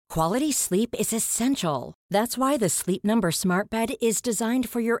Quality sleep is essential. That's why the Sleep Number Smart Bed is designed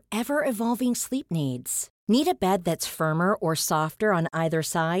for your ever-evolving sleep needs. Need a bed that's firmer or softer on either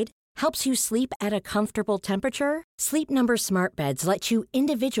side? Helps you sleep at a comfortable temperature? Sleep Number Smart Beds let you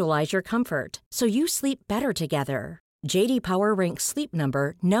individualize your comfort, so you sleep better together. J.D. Power ranks Sleep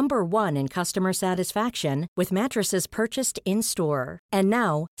Number number 1 in customer satisfaction with mattresses purchased in-store. And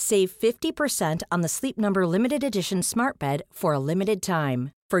now, save 50% on the Sleep Number Limited Edition Smart Bed for a limited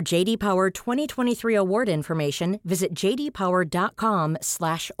time. For J.D. Power 2023 award information, visit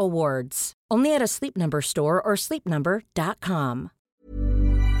jdpower.com/awards. Only at a Sleep Number store or sleepnumber.com.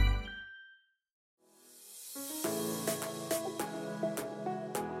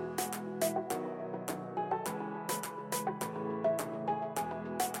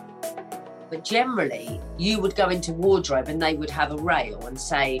 But generally, you would go into wardrobe and they would have a rail and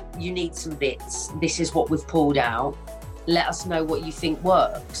say, you need some bits. This is what we've pulled out. Let us know what you think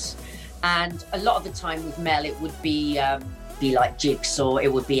works. And a lot of the time with Mel, it would be like Jigsaw, it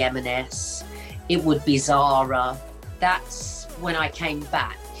would be M&S, it would be Zara. That's when I came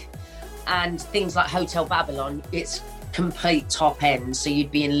back. And things like Hotel Babylon, it's complete top end. So you'd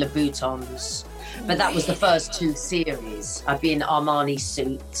be in Louboutins. But that was the first 2 series. I'd be in Armani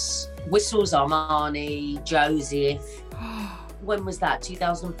suits. Whistles, Armani, Joseph. When was that?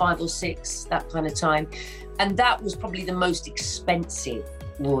 2005 or 6, that kind of time. And that was probably the most expensive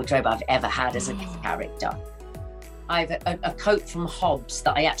wardrobe I've ever had as a character. I have a coat from Hobbs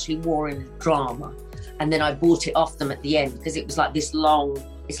that I actually wore in a drama. And then I bought it off them at the end because it was like this long,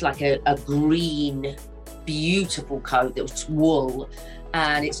 it's like a green, beautiful coat that was wool.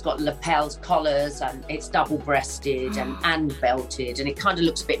 And it's got lapels, collars, and it's double-breasted and belted, and it kind of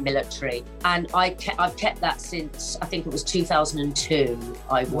looks a bit military. And I've kept that since, I think it was 2002,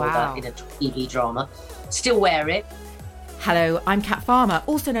 I wore that in a TV drama. Still wear it. Hello, I'm Kat Farmer,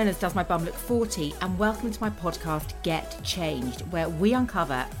 also known as Does My Bum Look 40, and welcome to my podcast, Get Changed, where we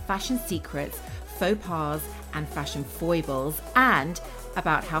uncover fashion secrets, faux pas, and fashion foibles, and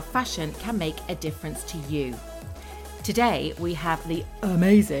about how fashion can make a difference to you. Today, we have the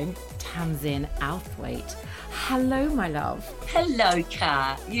amazing Tamzin Outhwaite. Hello, my love. Hello,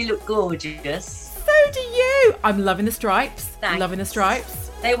 Kat. You look gorgeous. So do you. I'm loving the stripes. Thanks. Loving the stripes.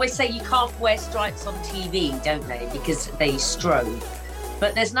 They always say you can't wear stripes on TV, don't they? Because they strobe.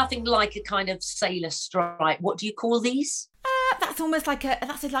 But there's nothing like a kind of sailor stripe. What do you call these? That's almost like I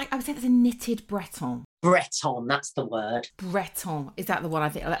would say that's a knitted Breton. Breton, that's the word. Breton, is that the one? I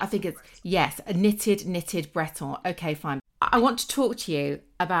think it's, yes, a knitted Breton. Okay, fine. I want to talk to you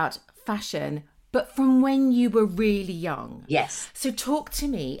about fashion, but from when you were really young. Yes. So talk to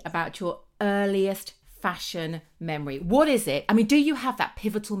me about your earliest fashion memory. What is it? I mean, do you have that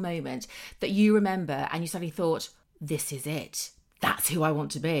pivotal moment that you remember and you suddenly thought, this is it. That's who I want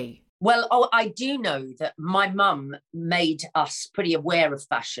to be? Well, I do know that my mum made us pretty aware of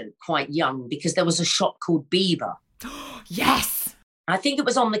fashion quite young because there was a shop called Bieber. Yes! I think it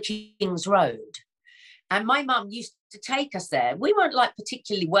was on the King's Road. And my mum used to take us there. We weren't like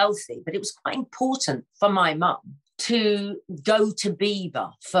particularly wealthy, but it was quite important for my mum to go to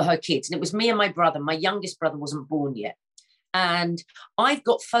Bieber for her kids. And it was me and my brother. My youngest brother wasn't born yet. And I've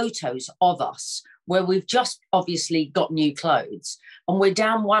got photos of us where we've just obviously got new clothes and we're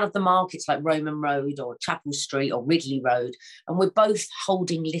down one of the markets like Roman Road or Chapel Street or Ridley Road, and we're both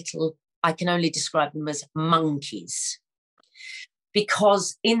holding little, I can only describe them as monkeys.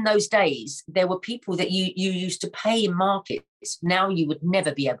 Because in those days, there were people that you used to pay in markets. Now you would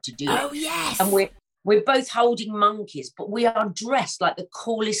never be able to do it. Oh, yes. And we're both holding monkeys, but we are dressed like the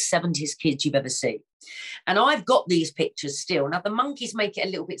coolest 70s kids you've ever seen. And I've got these pictures still. Now, the monkeys make it a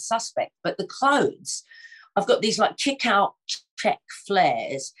little bit suspect, but the clothes, I've got these like kick-out check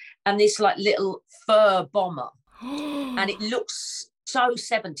flares and this like little fur bomber. And it looks so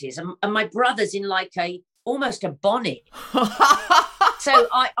 70s. And my brother's in like almost a bonnet. So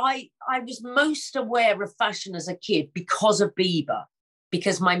I was most aware of fashion as a kid because of Bieber,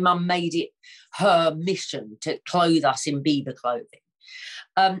 because my mum made it her mission to clothe us in Bieber clothing.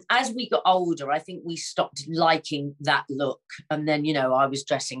 As we got older, I think we stopped liking that look. And then, I was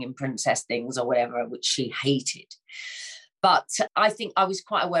dressing in princess things or whatever, which she hated. But I think I was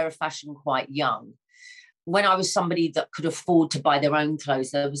quite aware of fashion quite young. When I was somebody that could afford to buy their own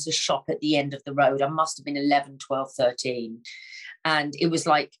clothes, there was a shop at the end of the road. I must have been 11, 12, 13. And it was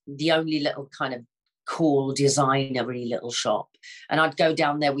like the only little kind of cool designery little shop. And I'd go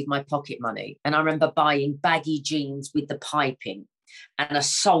down there with my pocket money. And I remember buying baggy jeans with the piping and a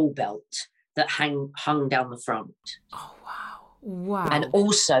sole belt that hung down the front. Oh, wow. Wow. And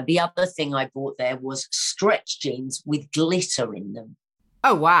also the other thing I bought there was stretch jeans with glitter in them.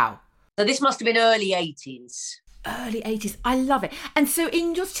 Oh, wow. So this must have been early 80s. Early 80s. I love it. And so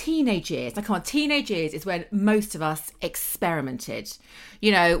in your teenage years, like, come on, teenage years is when most of us experimented.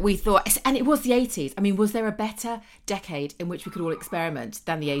 You know, we thought, and it was the 80s. I mean, was there a better decade in which we could all experiment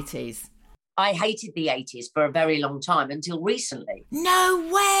than the 80s? I hated the 80s for a very long time until recently. No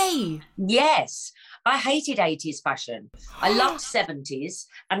way! Yes, I hated 80s fashion. I loved 70s,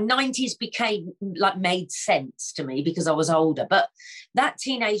 and 90s became like made sense to me because I was older. But that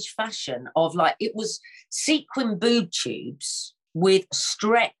teenage fashion of like, it was sequin boob tubes with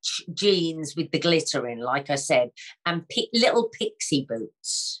stretch jeans with the glitter in, like I said, and little pixie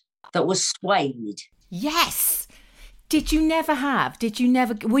boots that were suede. Yes! Were you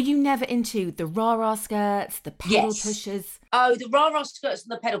never into the rah-rah skirts, the pedal pushers? Oh, the rah-rah skirts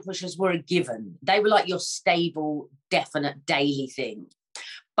and the pedal pushers were a given. They were like your stable, definite daily thing.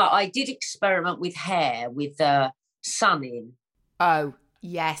 But I did experiment with hair with sun in. Oh,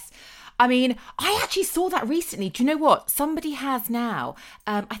 yes. I mean, I actually saw that recently. Do you know what? Somebody has now,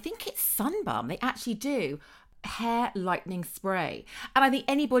 I think it's Sunbum, they actually do hair lightening spray. And I think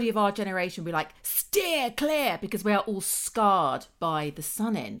anybody of our generation will be like, steer clear, because we are all scarred by the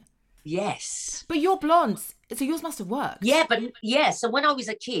sun in. Yes. But you're blonde, so yours must have worked. Yeah, so when I was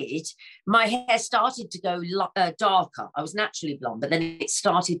a kid, my hair started to go darker. I was naturally blonde, but then it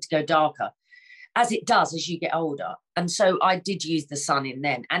started to go darker, as it does as you get older. And so I did use the sun in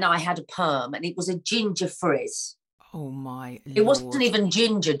then, and I had a perm, and it was a ginger frizz. Oh my Lord. It wasn't even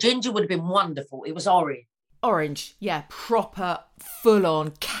ginger. Ginger would have been wonderful. It was orange. Orange, yeah, proper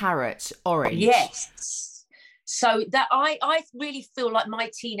full-on carrot orange. Yes. So that I really feel like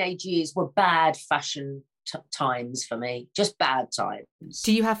my teenage years were bad fashion times for me, just bad times.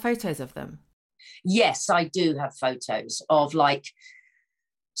 Do you have photos of them? Yes, I do have photos of like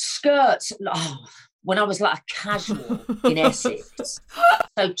skirts. Oh, when I was like a casual in Essex.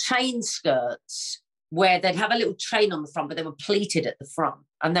 So chain skirts where they'd have a little chain on the front, but they were pleated at the front,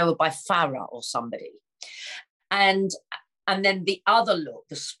 and they were by Farrah or somebody. And then the other look,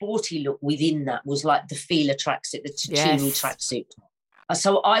 the sporty look within that was like the Fila tracksuit, the Tatumi tracksuit.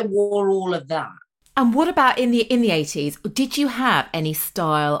 So I wore all of that. And what about in the 80s? Did you have any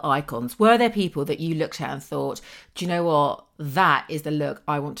style icons? Were there people that you looked at and thought, do you know what? That is the look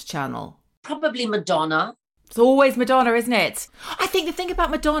I want to channel? Probably Madonna. It's always Madonna, isn't it? I think the thing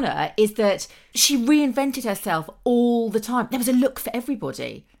about Madonna is that she reinvented herself all the time. There was a look for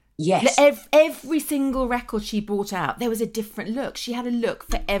everybody. Yes. Every single record she brought out, there was a different look. She had a look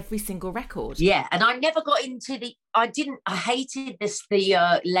for every single record. Yeah, and I never got into I hated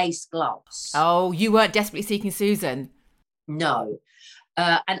the lace gloves. Oh, you weren't Desperately Seeking Susan? No.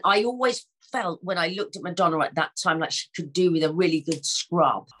 And I always felt when I looked at Madonna at that time like she could do with a really good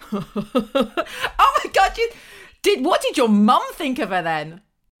scrub. Oh my God, what did your mum think of her then?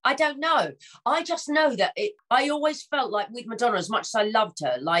 I don't know. I just know that I always felt like with Madonna, as much as I loved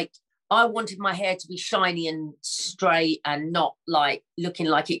her, like I wanted my hair to be shiny and straight and not like looking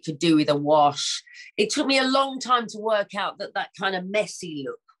like it could do with a wash. It took me a long time to work out that kind of messy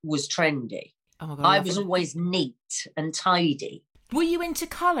look was trendy. Oh my God, I was always neat and tidy. Were you into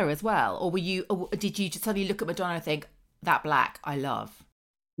colour as well? Or did you just suddenly look at Madonna and think, that black I love?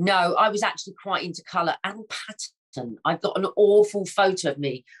 No, I was actually quite into colour and pattern. I've got an awful photo of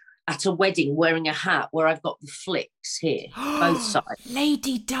me at a wedding wearing a hat where I've got the flicks here, both sides.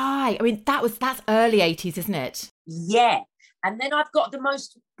 Lady Di. I mean, that's early 80s, isn't it? Yeah. And then I've got the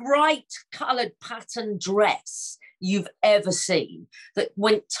most bright coloured pattern dress you've ever seen that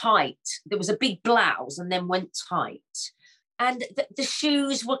went tight. There was a big blouse and then went tight. And the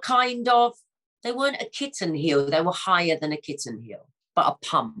shoes were they weren't a kitten heel. They were higher than a kitten heel, but a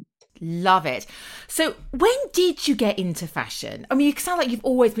pump. Love it. So when did you get into fashion? I mean, you sound like you've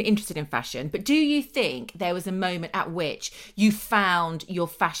always been interested in fashion, but do you think there was a moment at which you found your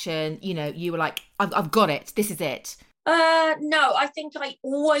fashion, you were like, I've got it, this is it? No, I think I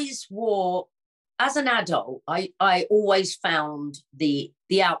always wore, as an adult, I always found the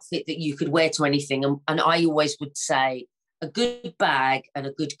outfit that you could wear to anything. And I always would say a good bag and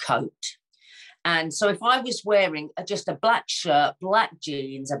a good coat. And so if I was wearing just a black shirt, black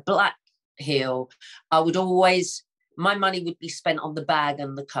jeans, a black heel, my money would be spent on the bag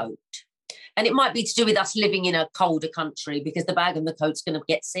and the coat. And it might be to do with us living in a colder country because the bag and the coat's going to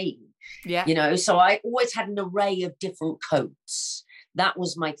get seen. Yeah. So I always had an array of different coats. That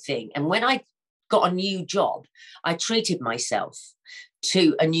was my thing. And when I got a new job, I treated myself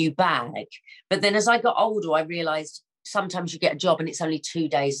to a new bag. But then as I got older, I realised sometimes you get a job and it's only 2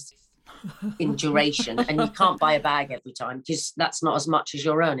 days in duration and you can't buy a bag every time because that's not as much as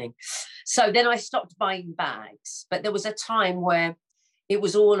you're earning. So then I stopped buying bags. But there was a time where It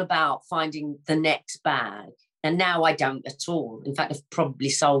was all about finding the next bag. And now I don't at all. In fact, I've probably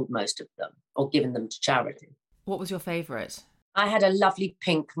sold most of them or given them to charity. What was your favourite? I had a lovely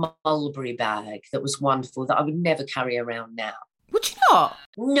pink mulberry bag that was wonderful that I would never carry around now. Would you not?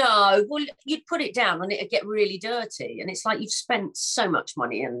 No, well, you'd put it down and it'd get really dirty. And it's like you've spent so much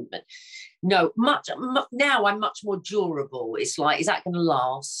money. And no, now I'm much more durable. It's like, is that going to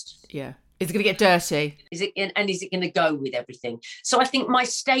last? Yeah. Is it going to get dirty? Is it going to go with everything? So I think my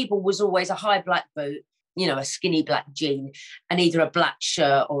stable was always a high black boot, a skinny black jean, and either a black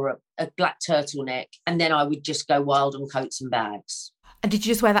shirt or a black turtleneck. And then I would just go wild on coats and bags. And did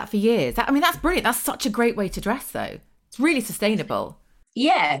you just wear that for years? That's brilliant. That's such a great way to dress, though. It's really sustainable.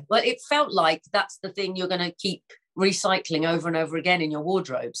 Yeah, well, it felt like that's the thing you're going to keep recycling over and over again in your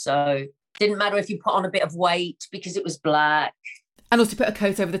wardrobe. So it didn't matter if you put on a bit of weight because it was black. And also put a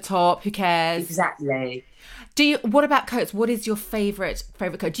coat over the top. Who cares? Exactly. What about coats? What is your favourite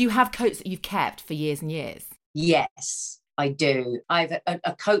coat? Do you have coats that you've kept for years and years? Yes, I do. I have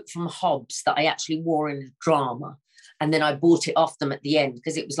a coat from Hobbs that I actually wore in a drama. And then I bought it off them at the end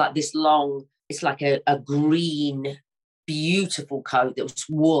because it was like this long, it's like a green, beautiful coat that was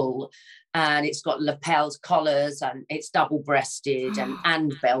wool, and it's got lapels, collars, and it's double-breasted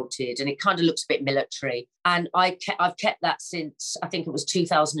and belted, and it kind of looks a bit military. And I've kept that since, I think it was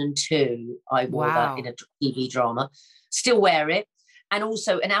 2002. I wore that in a TV drama. Still wear it. And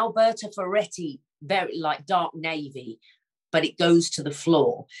also an Alberta Ferretti, very like dark navy, but it goes to the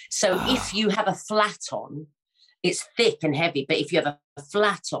floor. So if you have a flat on, it's thick and heavy, but if you have a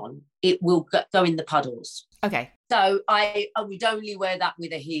flat on, it will go in the puddles. Okay. So I would only wear that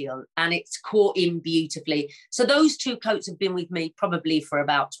with a heel, and it's caught in beautifully. So those two coats have been with me probably for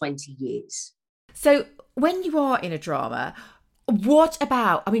about 20 years. So when you are in a drama, what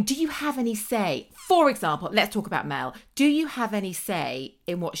about, do you have any say? For example, let's talk about Mel. Do you have any say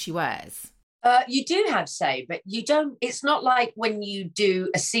in what she wears? You do have say, but you don't. It's not like when you do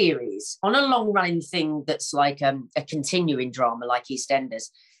a series on a long running thing that's like a continuing drama like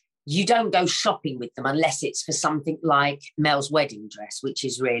EastEnders. You don't go shopping with them unless it's for something like Mel's wedding dress, which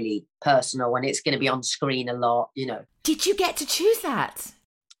is really personal and it's going to be on screen a lot, Did you get to choose that?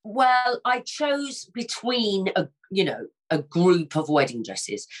 Well, I chose between a group of wedding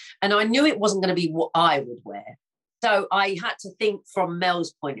dresses, and I knew it wasn't going to be what I would wear. So I had to think from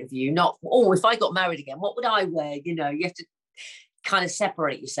Mel's point of view, not, if I got married again, what would I wear? You have to kind of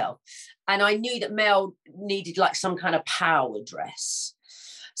separate yourself. And I knew that Mel needed like some kind of power dress.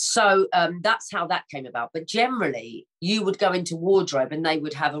 So that's how that came about. But generally, you would go into wardrobe and they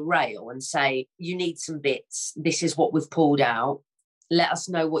would have a rail and say, you need some bits. This is what we've pulled out. Let us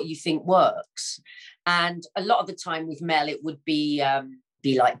know what you think works. And a lot of the time with Mel, it would be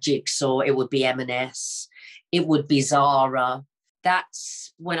like Jigsaw. It would be M&S. It would be Zara.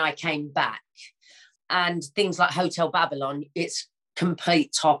 That's when I came back. And things like Hotel Babylon, it's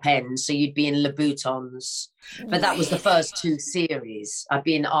complete top end. So you'd be in Louboutins. But that was the first two series. I'd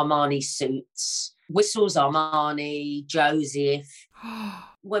be in Armani suits. Whistles, Armani, Joseph.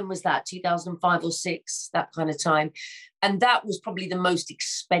 When was that? 2005 or 6, that kind of time. And that was probably the most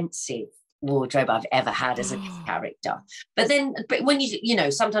expensive wardrobe I've ever had as a character. But when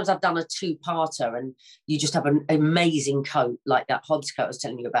sometimes I've done a 2-parter and you just have an amazing coat like that Hobbs coat I was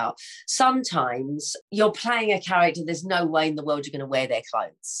telling you about. Sometimes you're playing a character, there's no way in the world you're going to wear their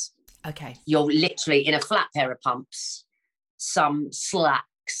clothes. Okay. You're literally in a flat pair of pumps, some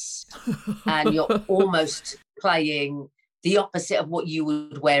slacks, and you're almost playing the opposite of what you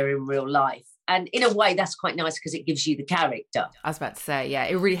would wear in real life. And in a way, that's quite nice because it gives you the character. I was about to say, yeah,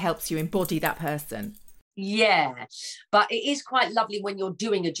 it really helps you embody that person. Yeah, but it is quite lovely when you're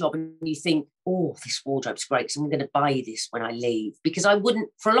doing a job and you think, oh, this wardrobe's great because I'm going to buy this when I leave. Because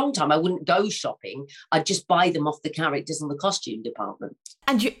for a long time, I wouldn't go shopping. I'd just buy them off the characters in the costume department.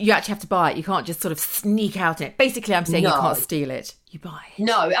 And you actually have to buy it. You can't just sort of sneak out in it. Basically, I'm saying you can't steal it. You buy it.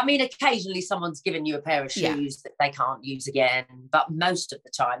 No, occasionally someone's given you a pair of shoes that they can't use again. But most of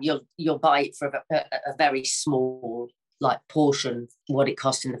the time, you'll buy it for a very small portion what it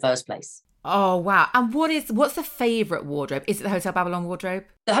cost in the first place. Oh, wow. And what's the favourite wardrobe? Is it the Hotel Babylon wardrobe?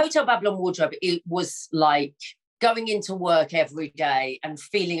 The Hotel Babylon wardrobe, it was like going into work every day and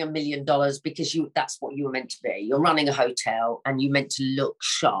feeling $1 million because that's what you were meant to be. You're running a hotel and you're meant to look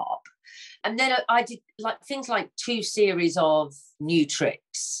sharp. And then I did things like 2 series of new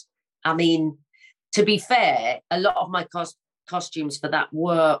tricks. To be fair, a lot of my costumes for that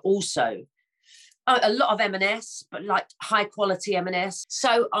were also a lot of M&S, but like high quality M&S.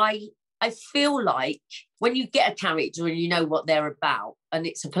 So I feel like when you get a character and you know what they're about, and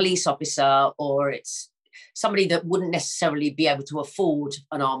it's a police officer or it's somebody that wouldn't necessarily be able to afford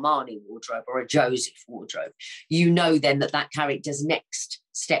an Armani wardrobe or a Joseph wardrobe, you know then that character's next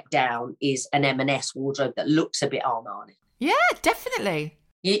step down is an M&S wardrobe that looks a bit Armani. Yeah, definitely.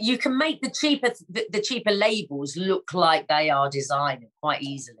 You can make the cheaper labels look like they are designer quite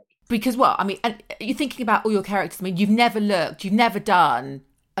easily. Because what? I mean, and you're thinking about all your characters. I mean, you've never done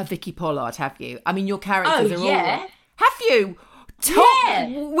a Vicky Pollard, have you? I mean, your characters are all... Have you? Yeah.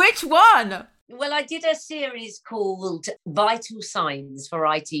 Which one? Well, I did a series called Vital Signs for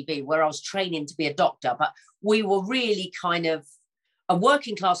ITV where I was training to be a doctor, but we were really kind of a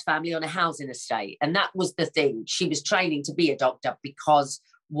working class family on a housing estate. And that was the thing. She was training to be a doctor because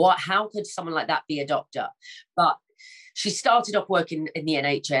how could someone like that be a doctor? But she started off working in the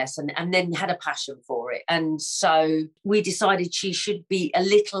NHS and then had a passion for it. And so we decided she should be a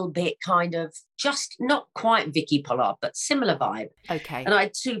little bit kind of just not quite Vicky Pollard, but similar vibe. Okay. And I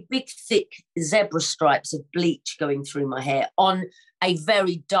had 2 big, thick zebra stripes of bleach going through my hair on a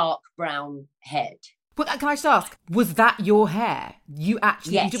very dark brown head. But can I just ask, was that your hair? You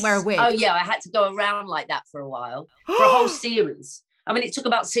didn't wear a wig? Oh, yeah. I had to go around like that for a while, for a whole series. I mean, it took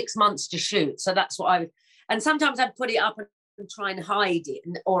about 6 months to shoot. So that's what and sometimes I'd put it up and try and hide it,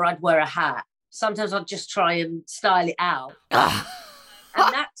 or I'd wear a hat. Sometimes I'd just try and style it out. And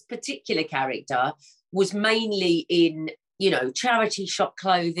that particular character was mainly in, charity shop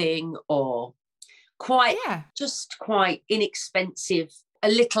clothing or quite inexpensive, a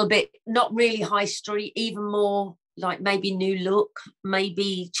little bit, not really high street, even more like maybe New Look,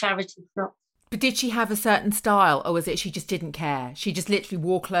 maybe charity shop. But did she have a certain style, or was it she just didn't care? She just literally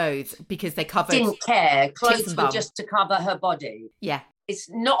wore clothes because they covered... Didn't care. Clothes were just to cover her body. Yeah. It's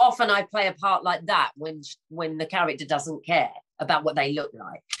not often I play a part like that when the character doesn't care about what they look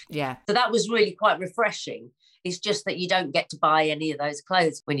like. Yeah. So that was really quite refreshing. It's just that you don't get to buy any of those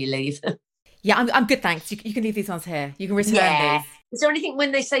clothes when you leave. Yeah, I'm good, thanks. You can leave these ones here. You can return these. Is there anything,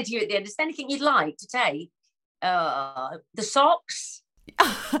 when they say to you at the end, is there anything you'd like to take? The socks?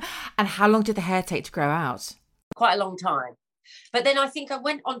 And how long did the hair take to grow out? Quite a long time. But then I think I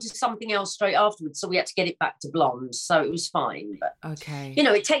went on to something else straight afterwards, so we had to get it back to blonde, so it was fine. But okay,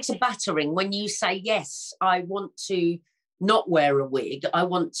 it takes a battering when you say, yes, I want to not wear a wig, I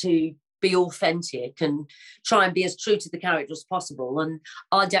want to be authentic and try and be as true to the character as possible, and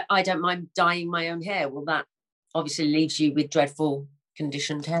I don't mind dyeing my own hair. Well, that obviously leaves you with dreadful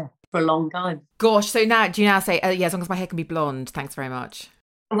conditioned hair for a long time. Gosh, so now do you now say, as long as my hair can be blonde, thanks very much?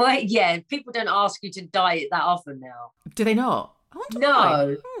 Well, yeah, people don't ask you to dye it that often now. Do they not?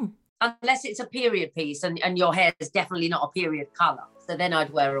 No. Unless it's a period piece and your hair is definitely not a period colour. So then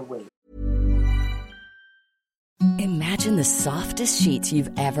I'd wear a wig. Imagine the softest sheets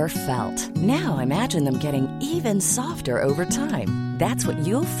you've ever felt. Now imagine them getting even softer over time. That's what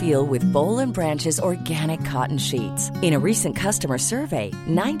you'll feel with Boll & Branch's organic cotton sheets. In a recent customer survey,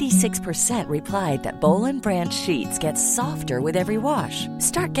 96% replied that Boll & Branch sheets get softer with every wash.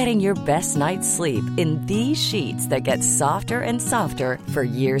 Start getting your best night's sleep in these sheets that get softer and softer for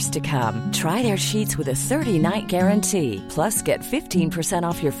years to come. Try their sheets with a 30-night guarantee. Plus, get 15%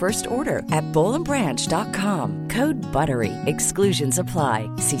 off your first order at bollandbranch.com. Code BUTTERY. Exclusions apply.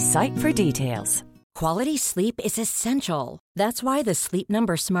 See site for details. Quality sleep is essential. That's why the Sleep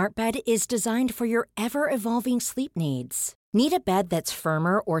Number Smart Bed is designed for your ever-evolving sleep needs. Need a bed that's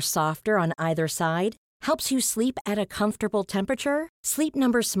firmer or softer on either side? Helps you sleep at a comfortable temperature? Sleep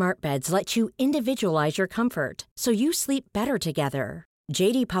Number Smart Beds let you individualize your comfort so you sleep better together.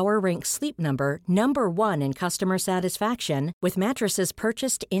 J.D. Power ranks Sleep Number number 1 in customer satisfaction with mattresses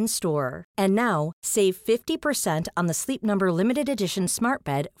purchased in-store. And now, save 50% on the Sleep Number Limited Edition Smart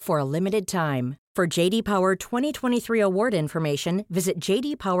Bed for a limited time. For J.D. Power 2023 award information, visit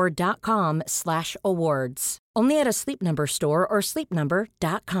jdpower.com/awards. Only at a Sleep Number store or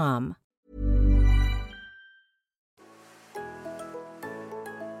sleepnumber.com.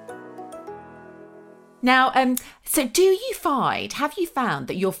 Now, so have you found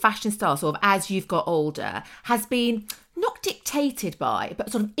that your fashion style, sort of as you've got older, has been not dictated by, but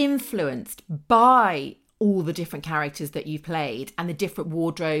sort of influenced by all the different characters that you've played and the different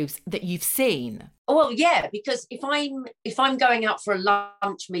wardrobes that you've seen? Well, yeah, because if I'm going out for a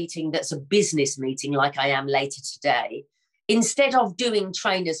lunch meeting that's a business meeting like I am later today, instead of doing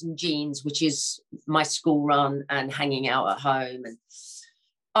trainers and jeans, which is my school run and hanging out at home, and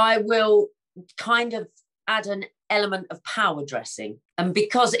I will kind of add an element of power dressing. And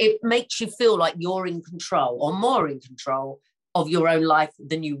because it makes you feel like you're in control or more in control of your own life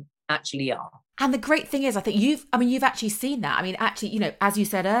than you actually are. And the great thing is, I think you've actually seen that. I mean, actually, you know, as you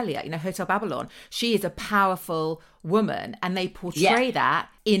said earlier, you know, Hotel Babylon, she is a powerful woman and they portray that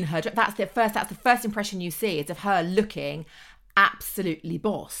in her. That's the first impression you see is of her looking absolutely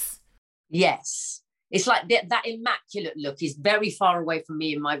boss. Yes. It's like that immaculate look is very far away from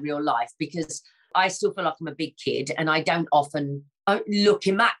me in my real life because I still feel like I'm a big kid and I don't often look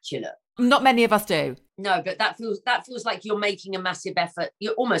immaculate. Not many of us do. No, but that feels like you're making a massive effort.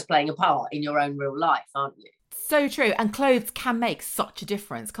 You're almost playing a part in your own real life, aren't you? So true. And clothes can make such a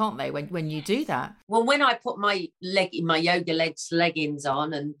difference, can't they, when you do that? Well, when I put my yoga leggings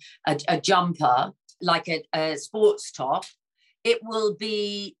on and a jumper, like a sports top, it will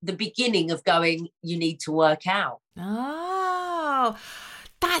be the beginning of going, you need to work out. Oh,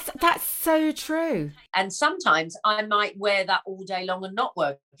 that's so true. And sometimes I might wear that all day long and not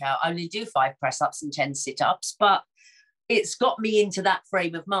work out. I only do 5 press-ups and 10 sit-ups, but it's got me into that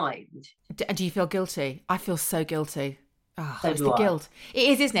frame of mind. Do you feel guilty? I feel so guilty. Oh, So it's do the I. guilt. It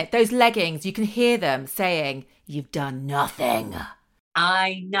is, isn't it? Those leggings, you can hear them saying, you've done nothing.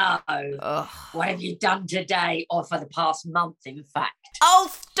 I know. Ugh. What have you done today or for the past month, in fact? Oh,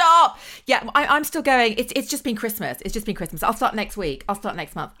 stop. Yeah, I'm still going. It's just been Christmas. It's just been Christmas. I'll start next week. I'll start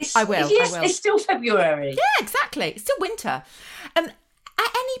next month. I will. It's still February. Yeah, exactly. It's still winter. At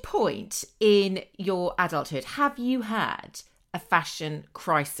any point in your adulthood, have you had a fashion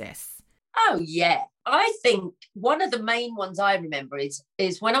crisis? Oh, yeah. I think one of the main ones I remember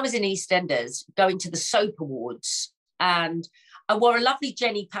is when I was in EastEnders going to the Soap Awards and I wore a lovely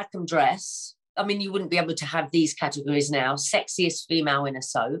Jenny Packham dress. I mean, you wouldn't be able to have these categories now. Sexiest female in a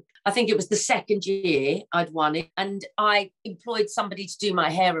soap. I think it was the second year I'd won it. And I employed somebody to do my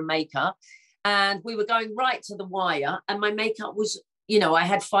hair and makeup. And we were going right to the wire. And my makeup was, you know, I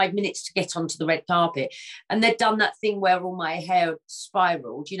had 5 minutes to get onto the red carpet. And they'd done that thing where all my hair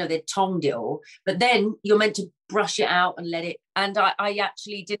spiraled, you know, they'd tongued it all. But then you're meant to brush it out and let it. And I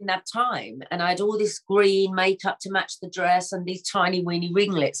actually didn't have time. And I had all this green makeup to match the dress and these tiny weeny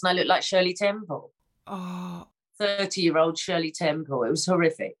ringlets. And I looked like Shirley Temple. Oh, 30-year-old Shirley Temple. It was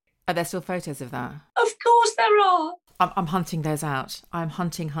horrific. are there still photos of that? Of course there are. I'm hunting those out. I'm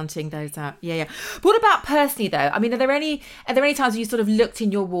hunting those out. Yeah. But what about personally though? I mean, are there any times when you sort of looked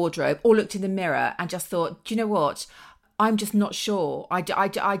in your wardrobe or looked in the mirror and just thought, do you know what? I'm just not sure.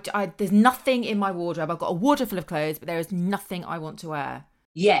 There's nothing in my wardrobe. I've got a wardrobe full of clothes, but there is nothing I want to wear.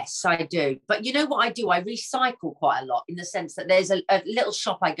 Yes, I do. But you know what I do? I recycle quite a lot in the sense that there's a little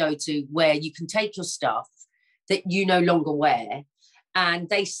shop I go to where you can take your stuff that you no longer wear and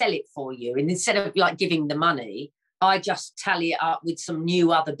they sell it for you. And instead of like giving the money, I just tally it up with some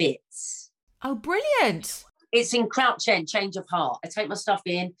new other bits. Oh, brilliant. It's in Crouch End, Change of Heart. I take my stuff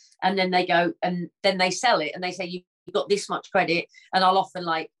in and then they go and then they sell it and they say, you've got this much credit. And I'll often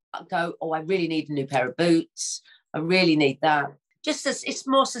go, oh, I really need a new pair of boots. I really need that. Just as it's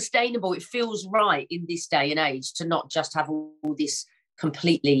more sustainable. It feels right in this day and age to not just have all this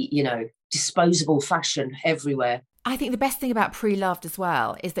completely, you know, disposable fashion everywhere. I think the best thing about Pre-Loved as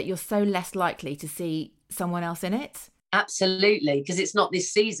well is that you're so less likely to see someone else in it. Absolutely, because it's not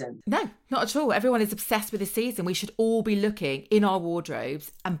this season. No, not at all. Everyone is obsessed with this season. We should all be looking in our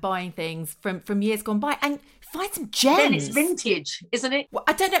wardrobes and buying things from years gone by and find some gems. Then it's vintage, isn't it? Well,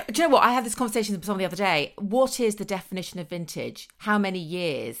 I don't know. Do you know what? I had this conversation with someone the other day. What is the definition of vintage? How many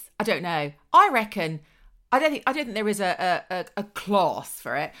years? I don't know. I reckon, I don't think there is a class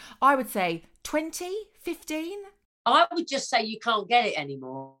for it. I would say 20, 15. I would just say you can't get it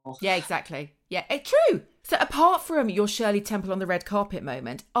anymore. Yeah, exactly. Yeah, it's true. So apart from your Shirley Temple on the red carpet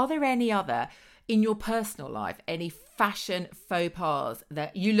moment, are there any other, in your personal life, any fashion faux pas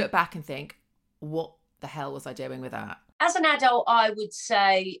that you look back and think, what the hell was I doing with that? As an adult, I would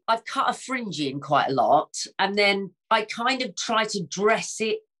say I've cut a fringe in quite a lot. And then I kind of try to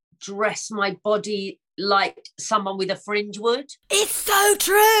dress my body like someone with a fringe would. It's so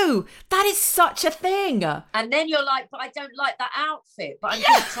true. That is such a thing. And then you're like, but I don't like that outfit, but I'm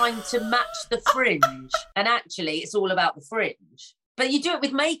just trying to match the fringe. And actually, it's all about the fringe. But you do it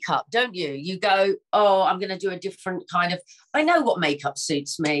with makeup, don't you? You go, oh, I'm going to do a different kind of, I know what makeup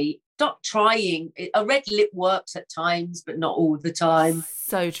suits me. Stop trying. A red lip works at times, but not all the time.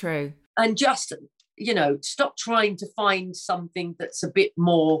 So true. And just, you know, stop trying to find something that's a bit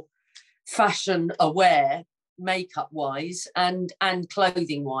more fashion aware, makeup wise and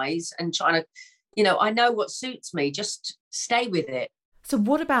clothing wise, and trying to, you know, I know what suits me, just stay with it. So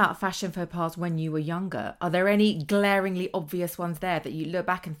what about fashion faux pas when you were younger? Are there any glaringly obvious ones there that you look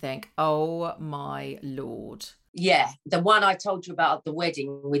back and think, oh my Lord? Yeah, the one I told you about at the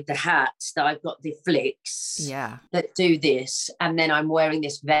wedding with the hats, that I've got the flicks that do this, and then I'm wearing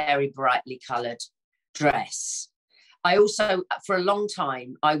this very brightly coloured dress. I also, for a long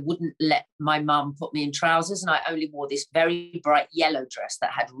time, I wouldn't let my mum put me in trousers, and I only wore this very bright yellow dress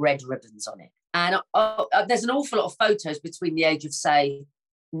that had red ribbons on it. And there's an awful lot of photos between the age of, say,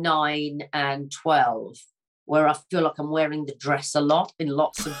 9 and 12, where I feel like I'm wearing the dress a lot in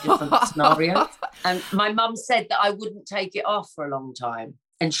lots of different scenarios. And my mum said that I wouldn't take it off for a long time.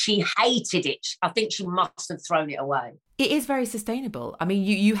 And she hated it. I think she must have thrown it away. It is very sustainable. I mean,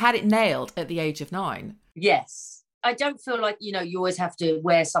 you had it nailed at the age of 9. Yes. I don't feel like, you always have to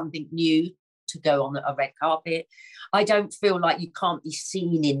wear something new to go on a red carpet. I don't feel like you can't be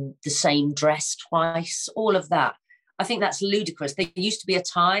seen in the same dress twice. All of that. I think that's ludicrous. There used to be a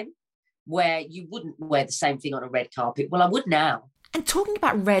time where you wouldn't wear the same thing on a red carpet. Well, I would now. And talking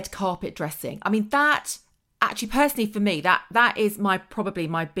about red carpet dressing, I mean, that actually, personally for me, that is probably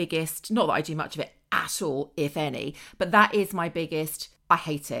my biggest, not that I do much of it at all, if any, but that is my biggest, I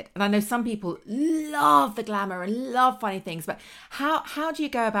hate it. And I know some people love the glamour and love funny things, but how do you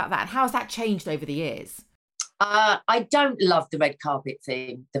go about that? And how has that changed over the years? I don't love the red carpet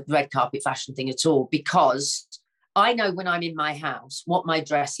thing, the red carpet fashion thing at all, because I know when I'm in my house what my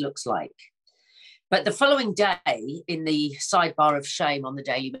dress looks like. But the following day, in the sidebar of shame on the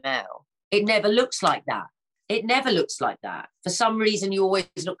Daily Mail, it never looks like that. It never looks like that. For some reason, you always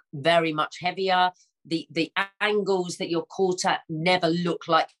look very much heavier. The angles that you're caught at never look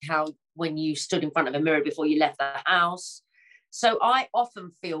like how when you stood in front of a mirror before you left the house. So I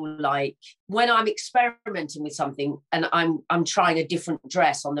often feel like when I'm experimenting with something and I'm trying a different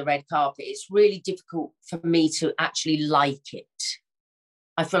dress on the red carpet, it's really difficult for me to actually like it.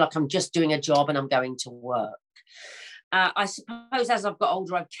 I feel like I'm just doing a job and I'm going to work. I suppose as I've got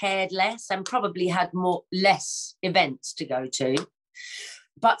older, I've cared less and probably had less events to go to.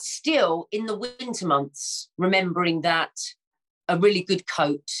 But still, in the winter months, remembering that a really good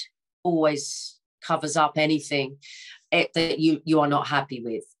coat always covers up anything that you are not happy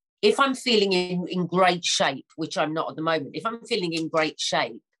with. If I'm feeling in great shape, which I'm not at the moment, if I'm feeling in great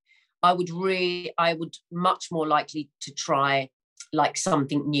shape, I would much more likely to try like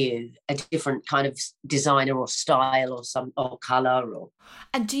something new, a different kind of designer or style or colour.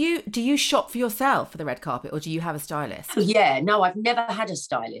 And do you shop for yourself for the red carpet, or do you have a stylist? Yeah, no, I've never had a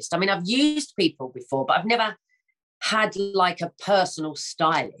stylist. I mean, I've used people before, but I've never had like a personal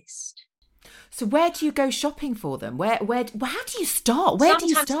stylist. So where do you go shopping for them? How do you start? Do you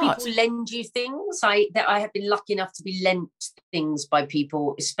start? Sometimes people lend you things. I have been lucky enough to be lent things by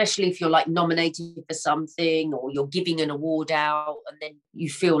people, especially if you're like nominated for something or you're giving an award out, and then you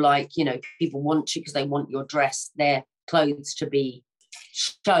feel like, people want you because they want your dress, their clothes to be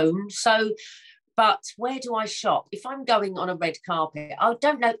shown. So, but where do I shop? If I'm going on a red carpet, I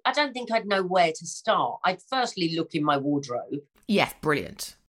don't know. I don't think I'd know where to start. I'd firstly look in my wardrobe. Yes,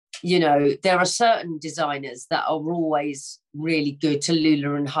 brilliant. There are certain designers that are always really good, to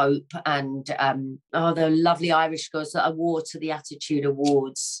Lula and Hope, and the lovely Irish girls that I wore to the Attitude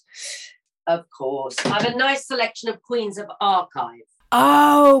Awards. Of course. I have a nice selection of Queens of Archive.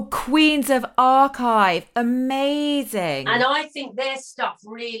 Oh, Queens of Archive. Amazing. And I think their stuff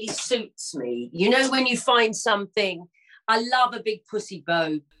really suits me. When you find something, I love a big pussy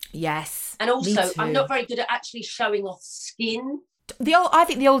bow. Yes. And also, I'm not very good at actually showing off skin. I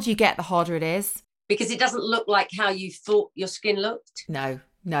think the older you get, the harder it is. Because it doesn't look like how you thought your skin looked. No,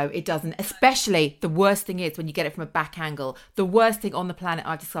 it doesn't. Especially the worst thing is when you get it from a back angle. The worst thing on the planet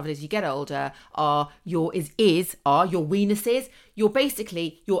I've discovered as you get older are your weenuses.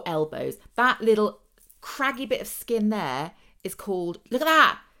 Basically your elbows. That little craggy bit of skin there is called, look at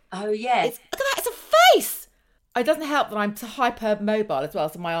that. Oh, yeah. Look at that, it's a face. It doesn't help that I'm hypermobile as well,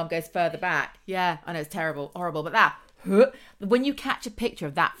 so my arm goes further back. Yeah, I know it's terrible, horrible, but that. When you catch a picture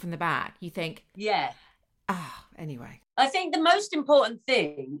of that from the back, you think, yeah. Anyway. I think the most important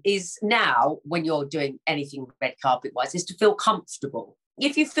thing is now, when you're doing anything red carpet wise, is to feel comfortable.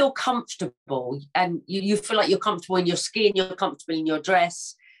 If you feel comfortable and you feel like you're comfortable in your skin, you're comfortable in your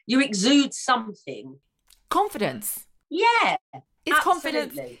dress, you exude something. Confidence. Yeah. It's absolutely.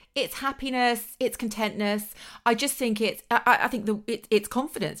 Confidence, it's happiness, it's contentness. I just think it's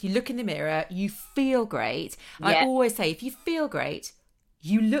confidence. You look in the mirror, you feel great. Yeah. I always say, if you feel great,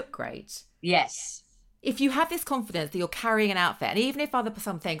 you look great. Yes. If you have this confidence that you're carrying an outfit, and even if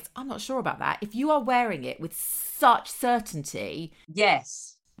some things, I'm not sure about that, if you are wearing it with such certainty.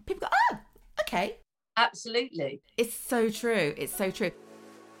 Yes. People go, oh, okay. Absolutely. It's so true. It's so true.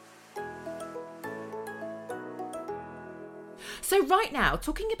 So right now,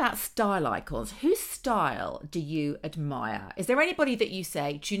 talking about style icons, whose style do you admire? Is there anybody that you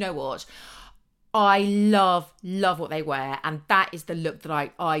say, do you know what? I love what they wear, and that is the look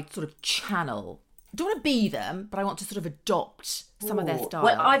that I sort of channel. I don't want to be them, but I want to sort of adopt some of their style.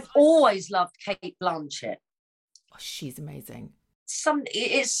 Well, I've always loved Kate Blanchett. Oh, she's amazing.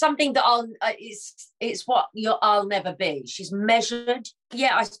 It's something that it's what I'll never be. She's measured.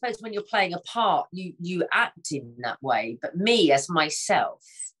 Yeah, I suppose when you're playing a part, you act in that way. But me as myself,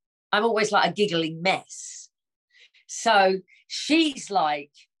 I'm always like a giggling mess. So she's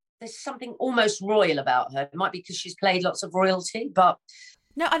like, there's something almost royal about her. It might be because she's played lots of royalty, but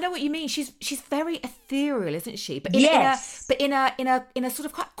no, I know what you mean. She's very ethereal, isn't she? But yes. in a sort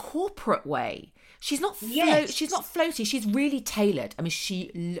of quite corporate way. She's not she's not floaty. She's really tailored. I mean,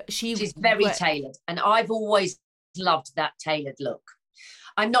 she's very tailored, and I've always loved that tailored look.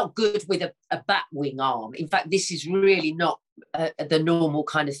 I'm not good with a bat wing arm. In fact, this is really not the normal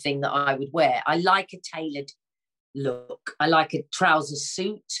kind of thing that I would wear. I like a tailored look. I like a trouser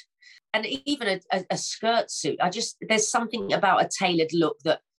suit, and even a skirt suit. There's something about a tailored look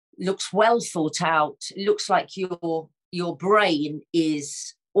that looks well thought out. It looks like your brain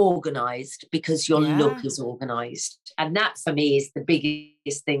is organised because your look is organised, and that for me is the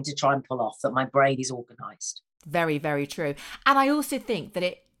biggest thing to try and pull off, that my brain is organised. Very, very true. And I also think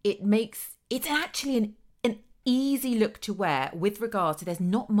that it's actually an easy look to wear, with regards to there's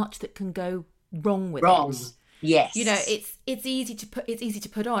not much that can go wrong with it. Yes, you know, it's easy to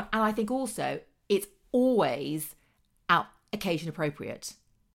put on, and I think also it's always occasion appropriate.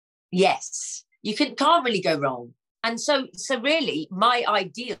 Yes, you can't really go wrong. And so really, my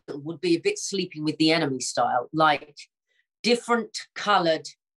ideal would be a bit Sleeping with the Enemy style, like different coloured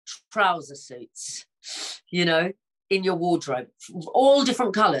trouser suits, you know, in your wardrobe, all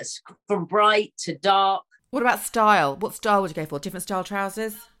different colours, from bright to dark. What about style? What style would you go for? Different style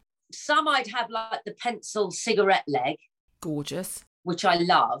trousers? Some I'd have like the pencil cigarette leg. Gorgeous. Which I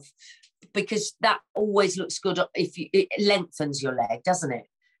love, because that always looks good if it lengthens your leg, doesn't it?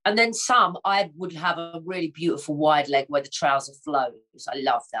 And then some, I would have a really beautiful wide leg where the trouser flows. I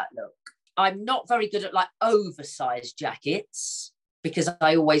love that look. I'm not very good at like oversized jackets, because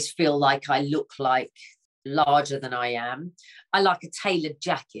I always feel like I look like larger than I am. I like a tailored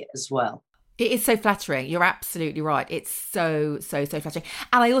jacket as well. It is so flattering. You're absolutely right. It's so flattering.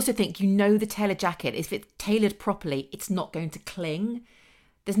 And I also think, the tailored jacket, if it's tailored properly, it's not going to cling.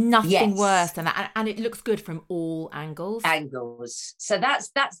 There's nothing worse than that. And it looks good from all angles. So that's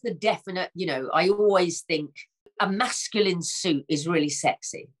the definite, I always think a masculine suit is really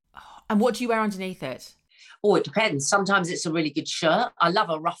sexy. And what do you wear underneath it? Oh, it depends. Sometimes it's a really good shirt. I love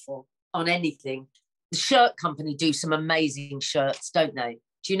a ruffle on anything. The shirt company do some amazing shirts, don't they?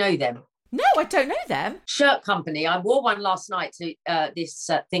 Do you know them? No, I don't know them. Shirt company. I wore one last night to this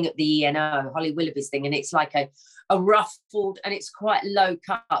thing at the ENO, Holly Willoughby's thing, and it's like a ruffled, and it's quite low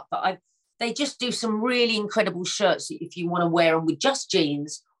cut, but they just do some really incredible shirts if you want to wear them with just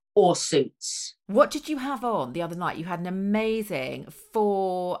jeans or suits. What did you have on the other night? You had an amazing,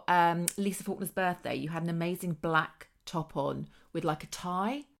 for Lisa Faulkner's birthday, you had an amazing black top on with like a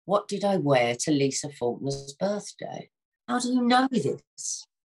tie. What did I wear to Lisa Faulkner's birthday? How do you know this?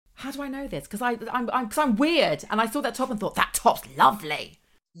 How do I know this? Because I'm weird, and I saw that top and thought, that top's lovely.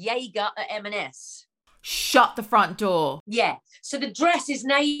 Jaeger at M&S. Shut the front door. Yeah. So the dress is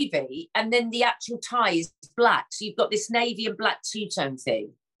navy, and then the actual tie is black. So you've got this navy and black two-tone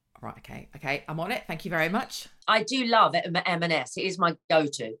thing. Right, okay. I'm on it. Thank you very much. I do love it at M&S. It is my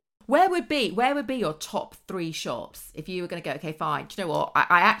go-to. Where would be your top 3 shops if you were going to go, okay, fine. Do you know what?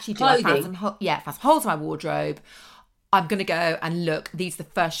 I actually do. Clothing. I found some holes in my wardrobe. I'm going to go and look. These are the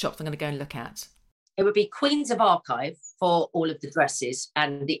first shops I'm going to go and look at. It would be Queens of Archive for all of the dresses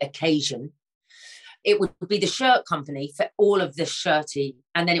and the occasion. It would be the shirt company for all of the shirty,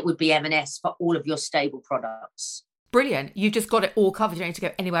 and then it would be M&S for all of your stable products. Brilliant. You've just got it all covered. You don't need to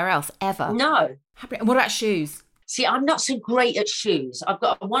go anywhere else, ever. No. And what about shoes? See, I'm not so great at shoes. I've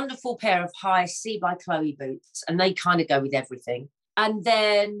got a wonderful pair of high See by Chloe boots, and they kind of go with everything. And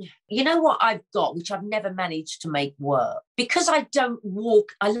then, you know what I've got, which I've never managed to make work? Because I don't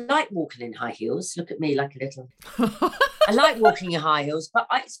walk, I like walking in high heels. Look at me like a little... I like walking in high heels, but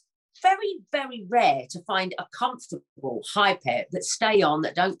it's very, very rare to find a comfortable high pair that stay on,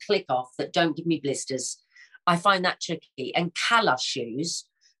 that don't click off, that don't give me blisters. I find that tricky. And Cala shoes,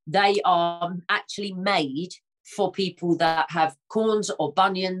 they are actually made for people that have corns or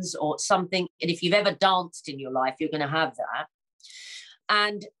bunions or something. And if you've ever danced in your life, you're going to have that.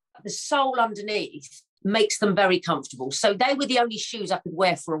 And the sole underneath makes them very comfortable. So they were the only shoes I could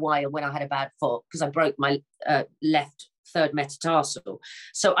wear for a while when I had a bad foot, because I broke my left third metatarsal.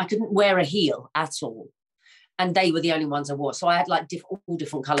 So I couldn't wear a heel at all. And they were the only ones I wore. So I had like all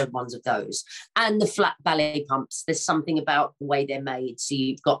different coloured ones of those. And the flat ballet pumps, there's something about the way they're made. So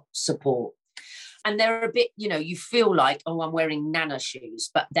you've got support. And they're a bit, you know, you feel like, oh, I'm wearing Nana shoes,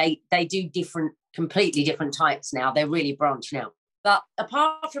 but they do completely different types now. They're really branching out. But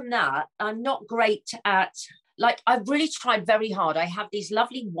apart from that, I'm not great at, like, I've really tried very hard. I have these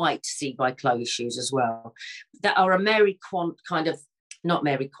lovely white See by Chloe shoes as well that are a Mary Quant kind of, not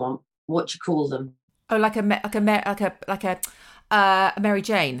Mary Quant, what do you call them? Oh, like a Mary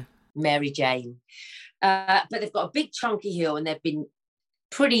Jane. Mary Jane. But they've got a big chunky heel and they've been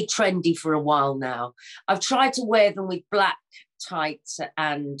pretty trendy for a while now. I've tried to wear them with black tights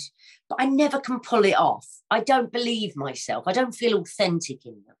but I never can pull it off. I don't believe myself. I don't feel authentic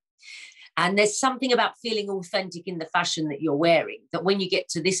in them. And there's something about feeling authentic in the fashion that you're wearing, that when you get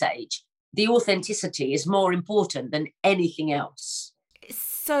to this age, the authenticity is more important than anything else. It's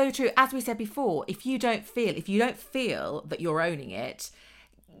so true. As we said before, if you don't feel that you're owning it,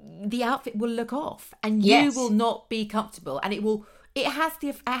 the outfit will look off and you will not be comfortable, and I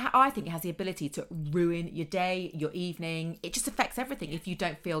think it has the ability to ruin your day, your evening. It just affects everything if you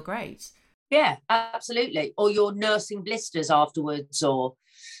don't feel great. Yeah, absolutely. Or you're nursing blisters afterwards, or,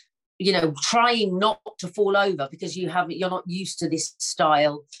 you know, trying not to fall over because you're not used to this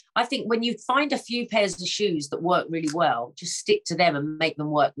style. I think when you find a few pairs of shoes that work really well, just stick to them and make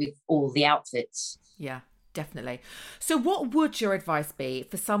them work with all the outfits. Yeah. Definitely. So what would your advice be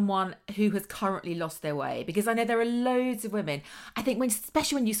for someone who has currently lost their way? Because I know there are loads of women, I think,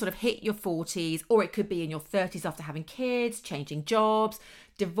 especially when you sort of hit your 40s, or it could be in your 30s after having kids, changing jobs,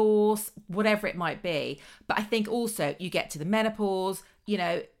 divorce, whatever it might be. But I think also you get to the menopause, you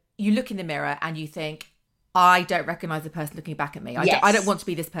know, you look in the mirror and you think, I don't recognise the person looking back at me. I don't want to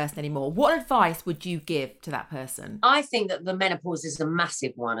be this person anymore. What advice would you give to that person? I think that the menopause is a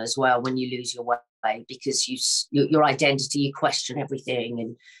massive one as well when you lose your way, because your identity, you question everything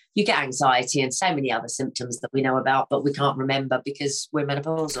and you get anxiety and so many other symptoms that we know about, but we can't remember because we're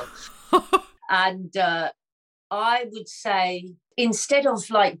menopausal. And I would say, instead of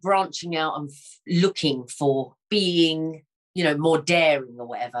like branching out and looking for being, you know, more daring or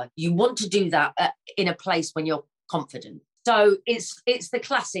whatever, you want to do that in a place when you're confident. So it's the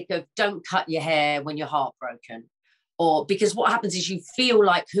classic of don't cut your hair when you're heartbroken, or because what happens is you feel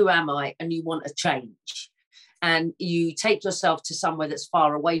like, who am I? And you want a change, and you take yourself to somewhere that's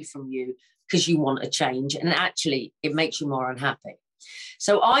far away from you because you want a change, and actually it makes you more unhappy.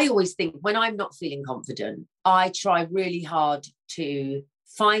 So I always think when I'm not feeling confident, I try really hard to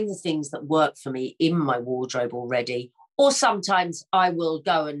find the things that work for me in my wardrobe already. Or sometimes I will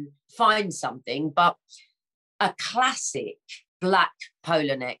go and find something, but a classic black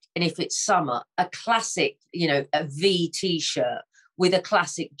polo neck, and if it's summer, a classic, you know, a V t-shirt with a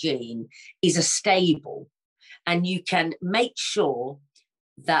classic jean is a staple. And you can make sure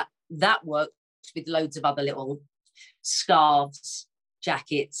that works with loads of other little scarves,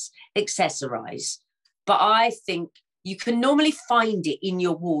 jackets, accessorize. But I think you can normally find it in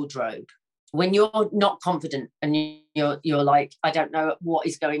your wardrobe. When you're not confident and you're like, I don't know what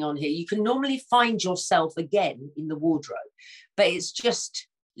is going on here, you can normally find yourself again in the wardrobe. But it's just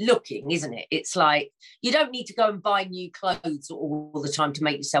looking, isn't it? It's like, you don't need to go and buy new clothes all the time to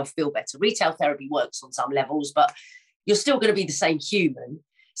make yourself feel better. Retail therapy works on some levels, but you're still going to be the same human.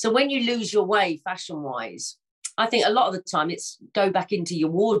 So when you lose your way fashion-wise, I think a lot of the time it's go back into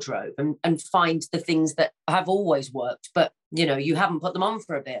your wardrobe and find the things that have always worked, but, you know, you haven't put them on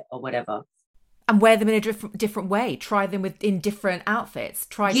for a bit or whatever. And wear them in a different way. Try them in different outfits.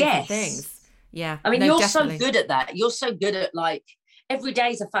 Try different things. Yeah. I mean, you're definitely so good at that. You're so good at, like, every day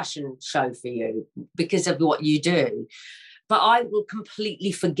is a fashion show for you because of what you do. But I will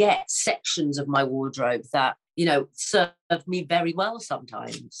completely forget sections of my wardrobe that, you know, serve me very well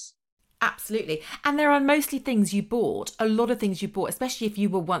sometimes. Absolutely. And there are mostly things you bought, a lot of things you bought, especially if you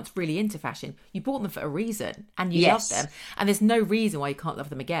were once really into fashion, you bought them for a reason and you love them. And there's no reason why you can't love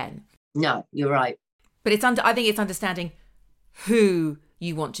them again. No, you're right. But I think it's understanding who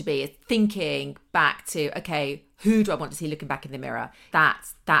you want to be. It's thinking back to, okay, who do I want to see looking back in the mirror?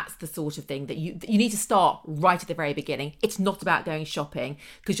 That's the sort of thing that you need to start right at the very beginning. It's not about going shopping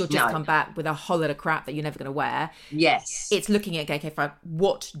because you'll just come back with a whole lot of crap that you're never going to wear. Yes. It's looking at, okay, fine,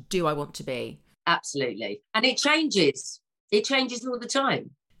 what do I want to be? Absolutely. And it changes. It changes all the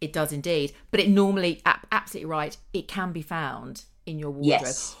time. It does indeed. But it normally, absolutely right, it can be found in your wardrobe.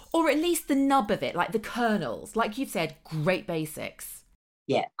 Yes. Or at least the nub of it, like the kernels. Like you've said, great basics.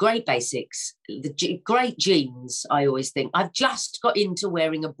 Yeah, great basics. Great jeans, I always think. I've just got into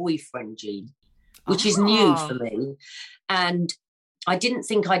wearing a boyfriend jean. which is new for me. And I didn't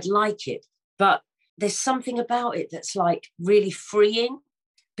think I'd like it, but there's something about it that's like really freeing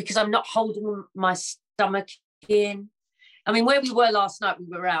because I'm not holding my stomach in. I mean, where we were last night,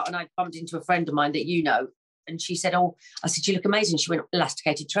 we were out and I bumped into a friend of mine that you know, and she said, oh, I said, you look amazing. She went,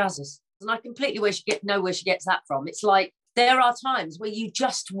 elasticated trousers. And I completely know where she gets that from. It's like, there are times where you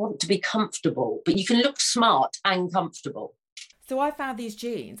just want to be comfortable, but you can look smart and comfortable. So I found these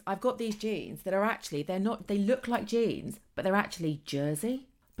jeans. I've got these jeans that are actually, they look like jeans, but they're actually jersey,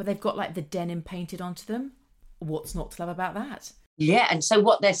 but they've got like the denim painted onto them. What's not to love about that? Yeah. And so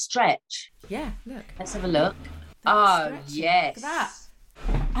what, they're stretch? Yeah, look. Let's have a look. Yes. Look at that.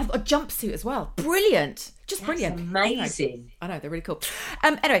 I've got a jumpsuit as well. Brilliant. Just brilliant. Amazing. I know, they're really cool.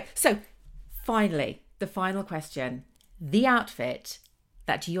 Anyway, so finally, the final question. The outfit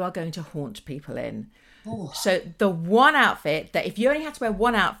that you are going to haunt people in. Oh. So the one outfit that if you only had to wear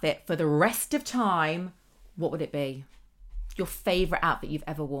one outfit for the rest of time, what would it be? Your favourite outfit you've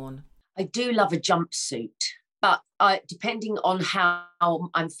ever worn? I do love a jumpsuit, but depending on how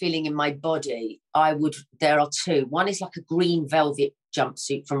I'm feeling in my body, there are two. One is like a green velvet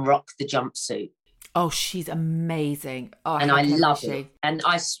jumpsuit from Rock the Jumpsuit. Oh, she's amazing. Oh, and I love it. And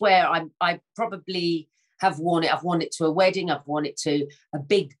I swear I probably have worn it. I've worn it to a wedding. I've worn it to a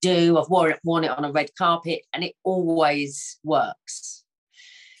big do. I've worn it on a red carpet, and it always works.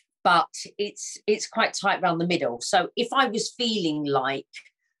 But it's quite tight around the middle. So if I was feeling like,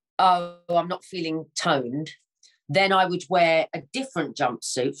 oh, I'm not feeling toned, then I would wear a different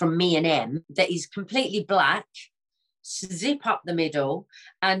jumpsuit from M&M that is completely black, zip up the middle,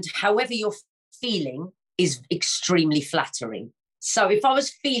 and however you're feeling is extremely flattering. So if I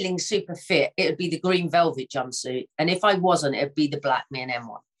was feeling super fit, it would be the green velvet jumpsuit. And if I wasn't, it would be the black M&M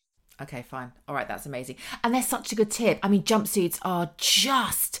one. Okay, fine. All right, that's amazing. And they're such a good tip. I mean, jumpsuits are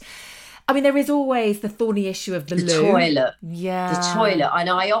just... I mean, there is always the thorny issue of the loo. Toilet. Yeah. The toilet. And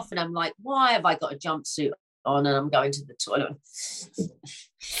I often am like, why have I got a jumpsuit on and I'm going to the toilet?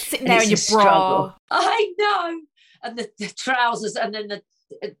 Sitting there in your bra. I know. And the trousers and then the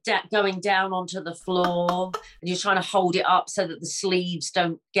going down onto the floor and you're trying to hold it up so that the sleeves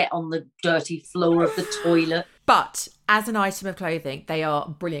don't get on the dirty floor of the toilet. But as an item of clothing, they are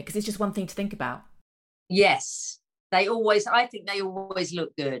brilliant because it's just one thing to think about. Yes, I think they always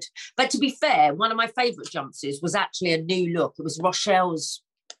look good. But to be fair, one of my favourite jumpsuits was actually a new look. It was Rochelle's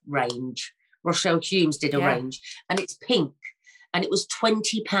range. Rochelle Humes did a range, and it's pink, and it was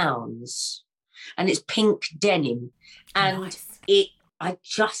 £20, and it's pink denim, and nice. I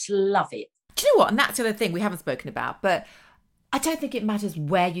just love it. Do you know what? And that's the other thing we haven't spoken about, but I don't think it matters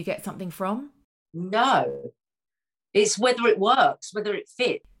where you get something from. No. It's whether it works, whether it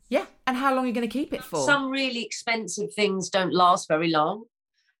fits. Yeah. And how long are you going to keep it for? Some really expensive things don't last very long.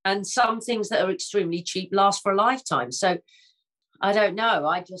 And some things that are extremely cheap last for a lifetime. So I don't know.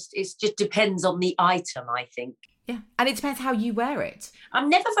 It just depends on the item, I think. Yeah. And it depends how you wear it. I'm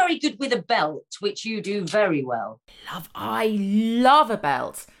never very good with a belt, which you do very well. I love a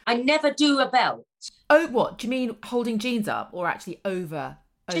belt. I never do a belt. Oh, what? Do you mean holding jeans up or actually over?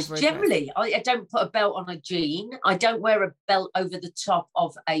 Just generally. I don't put a belt on a jean. I don't wear a belt over the top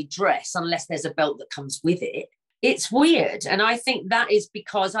of a dress unless there's a belt that comes with it. It's weird. And I think that is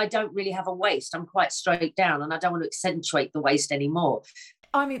because I don't really have a waist. I'm quite straight down and I don't want to accentuate the waist anymore.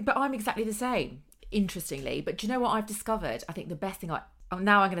 I mean, but I'm exactly the same. Interestingly, but do you know what I've discovered? I think the best thing now I'm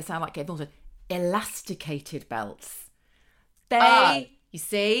going to sound like Kate Thornton, elasticated belts. You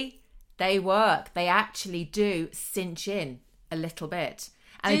see, they work. They actually do cinch in a little bit.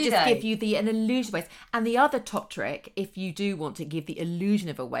 And it just give you an illusion of waist. And the other top trick, if you do want to give the illusion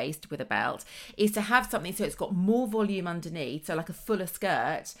of a waist with a belt, is to have something so it's got more volume underneath, so like a fuller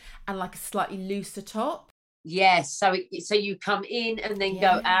skirt and like a slightly looser top. Yes, so you come in and then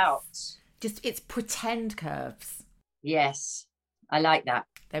go out. It's pretend curves. Yes, I like that.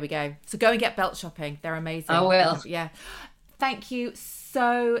 There we go. So go and get belt shopping. They're amazing. I will. Yeah. Thank you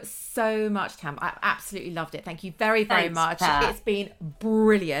so much, Tam. I absolutely loved it. Thank you very, very much. Pat. It's been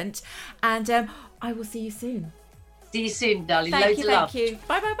brilliant. And I will see you soon. See you soon, darling. Thank Loads you, of love. Thank you.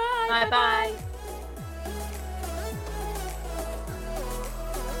 Bye, bye, bye. Bye, bye.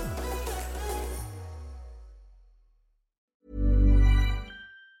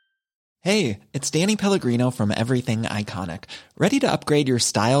 Hey, it's Danny Pellegrino from Everything Iconic. Ready to upgrade your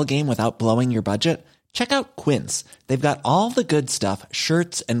style game without blowing your budget? Check out Quince. They've got all the good stuff,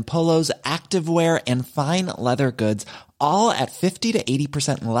 shirts and polos, activewear, and fine leather goods, all at 50 to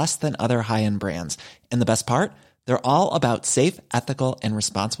 80% less than other high-end brands. And the best part? They're all about safe, ethical, and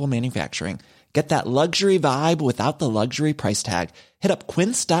responsible manufacturing. Get that luxury vibe without the luxury price tag. Hit up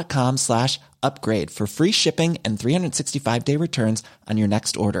quince.com/upgrade for free shipping and 365-day returns on your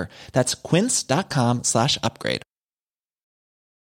next order. That's quince.com/upgrade.